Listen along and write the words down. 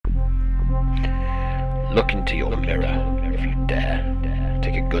Look into your mirror, if you dare.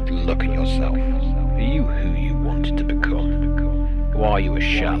 Take a good look at yourself. Are you who you wanted to become? Or are you a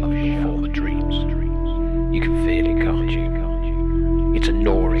shell of your former dreams? You can feel it, can't you? It's a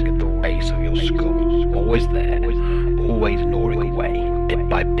gnawing at the base of your skull. Always there, always gnawing away, bit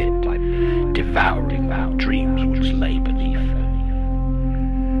by bit, devouring dreams which lay beneath.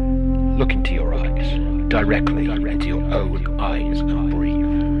 Look into your eyes, directly into your own eyes, and breathe.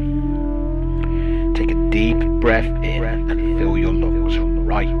 Take a deep breath in and fill your lungs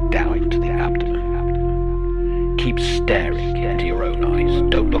right down to the abdomen. Keep staring into your own eyes,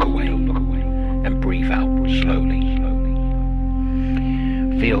 don't look away, and breathe out slowly.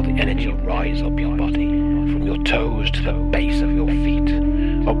 Feel the energy rise up your body, from your toes to the base of your feet,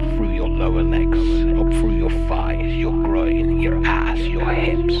 up through your lower legs, up through your thighs, your groin, your ass, your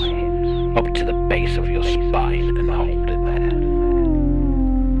hips, up to the base of your spine, and hold it there.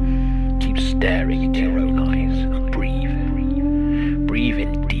 Keep staring into your own eyes and breathe. Breathe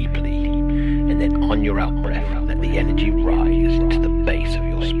in deeply, and then on your out breath, let the energy rise into the base of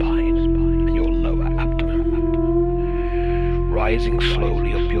your spine and your lower abdomen. Rising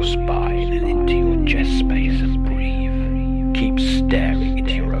slowly up your spine and into your chest space, and breathe. Keep staring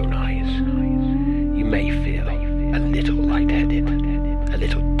into your own eyes. You may feel a little lightheaded, a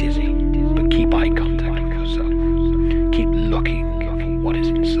little dizzy, but keep eye contact with yourself. Keep looking at what is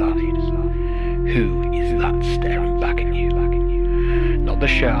inside. Who is that staring back at you? Not the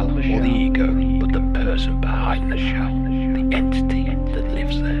shell or the ego, but the person behind the shell, the entity that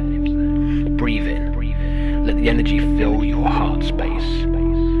lives there. Breathe in. Let the energy fill your heart space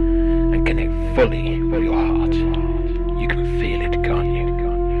and connect fully with your heart. You can feel it, can't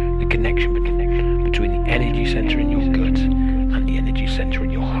you? The connection between the energy center in your gut and the energy center in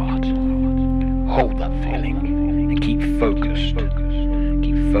your heart. Hold that feeling and keep focused.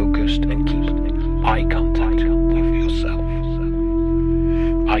 Keep focused and keep eye contact with yourself.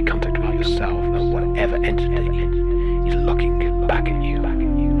 Eye contact with yourself and whatever entity is looking back at you.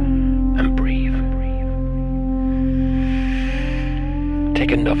 And breathe.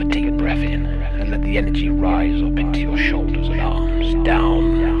 Take another deep breath in and let the energy rise up into your shoulders and arms,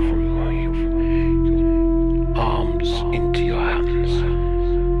 down through your arms into your hands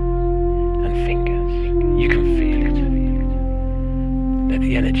and fingers. You can feel it. Let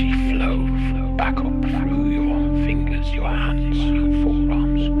the energy flow back up through your fingers, your hands, your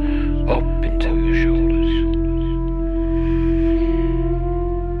forearms, up into your shoulders.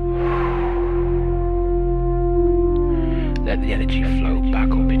 Let the energy flow back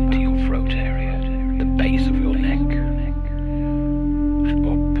up into your throat area, the base of your neck, and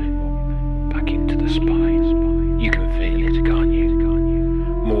up, back into the spine. You can feel it, can't you?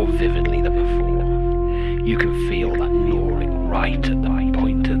 More vividly than before. You can feel that gnawing right at the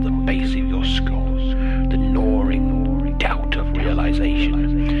point at the base of your skull, the gnawing doubt of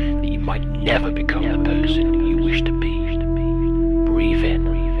realisation that you might never become the person you wish to be. Breathe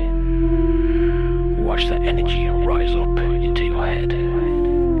in. Watch that energy rise up into your head.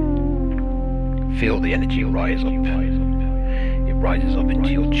 Feel the energy rise up. It rises up into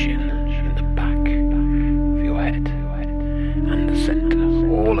your chin and the back of your head and the centre,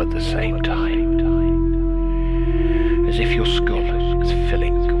 all at the same time. As if your skull is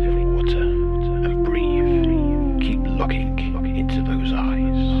filling with water. And breathe. Keep looking into those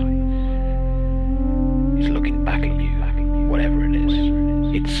eyes. It's looking back at you, whatever it is.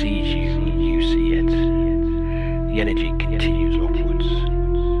 It sees you and you see it. The energy continues upwards.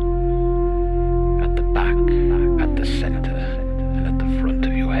 At the back, at the centre, and at the front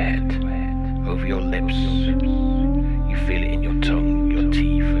of your head. Over your lips. You feel it in your tongue, your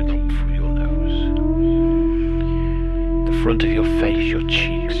teeth, and up through your nose. The front of your face, your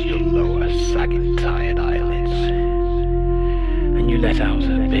cheeks, your lower, sagging, tired eyelids. And you let out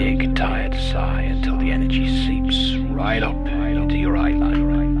a big, tired sigh until the energy seeps right up into your eyeline,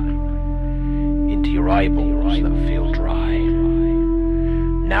 into your eyeballs that feel dry.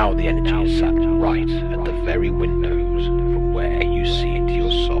 Now the energy is sat right at the very windows from where you see into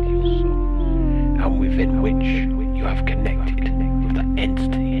your soul, and within which you have connected with that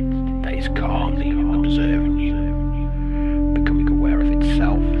entity that is calmly observing you, becoming aware of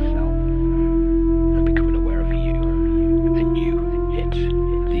itself, and becoming aware of you, and you, it.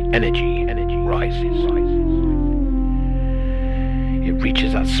 The energy rises. It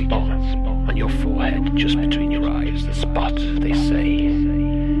reaches that spot on your forehead, just between your eyes, the spot, they say,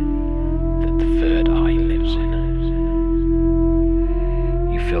 that the third eye lives in.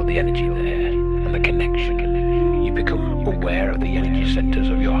 You feel the energy there, and the connection. You become aware of the energy centers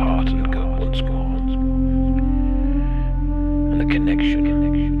of your heart and gut once more. And the connection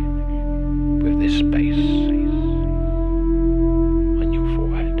with this space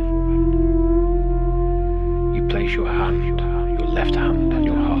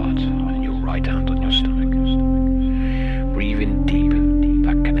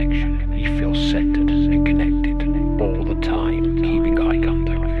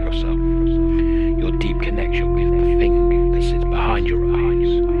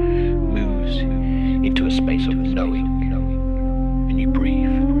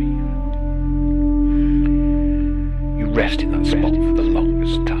rest in that spot for the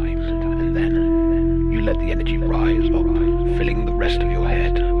longest time, and then you let the energy rise up, filling the rest of your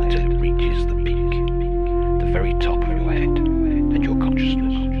head until it reaches the peak, the very top of your head and your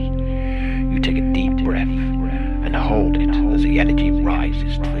consciousness. You take a deep breath and hold it as the energy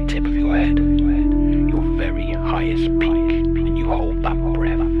rises to the tip of your head, your very highest peak, and you hold that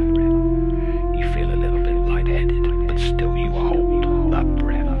breath. You feel a little bit lightheaded, but still you hold that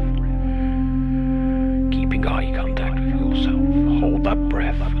breath. Keeping eye contact with yourself, hold that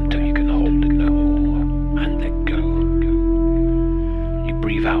breath until you can hold it no more, and let go. You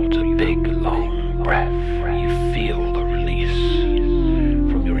breathe out a big, long breath. You feel the release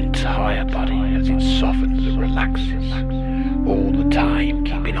from your entire body as it softens and relaxes, all the time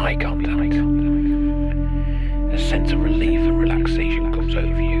keeping eye contact. A sense of relief and relaxation comes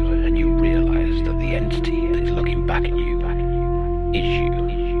over you, and you realise that the entity that is looking back at you is you,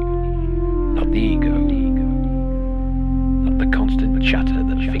 not the ego, not the constant chatter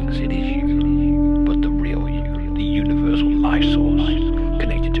that thinks it is you, but the real you, the universal life source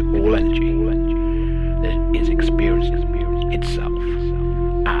connected to all energy that is experiencing itself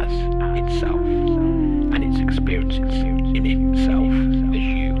as itself, and its experiences in itself as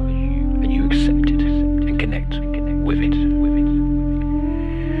you, and you accept it and connect with it.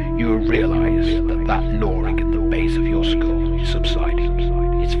 You will realise that gnawing at the base of your skull is subsiding,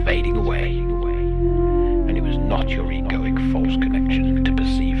 it's fading away, and it was not your egoic false connection to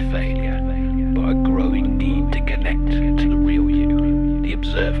perceive failure, but a growing need to connect to the real you, the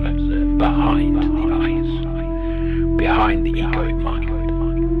observer behind the eyes, behind the egoic mind,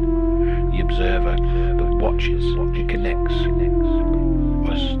 the observer that watches and connects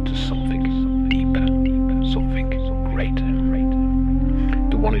us to something deeper, something greater,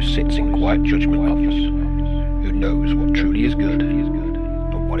 the one who sits in quiet judgment of us, who knows what truly is good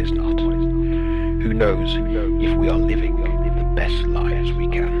and what is not, who knows if we are living the best lives we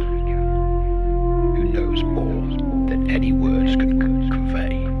can, who knows more than any words can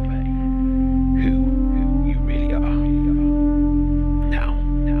convey.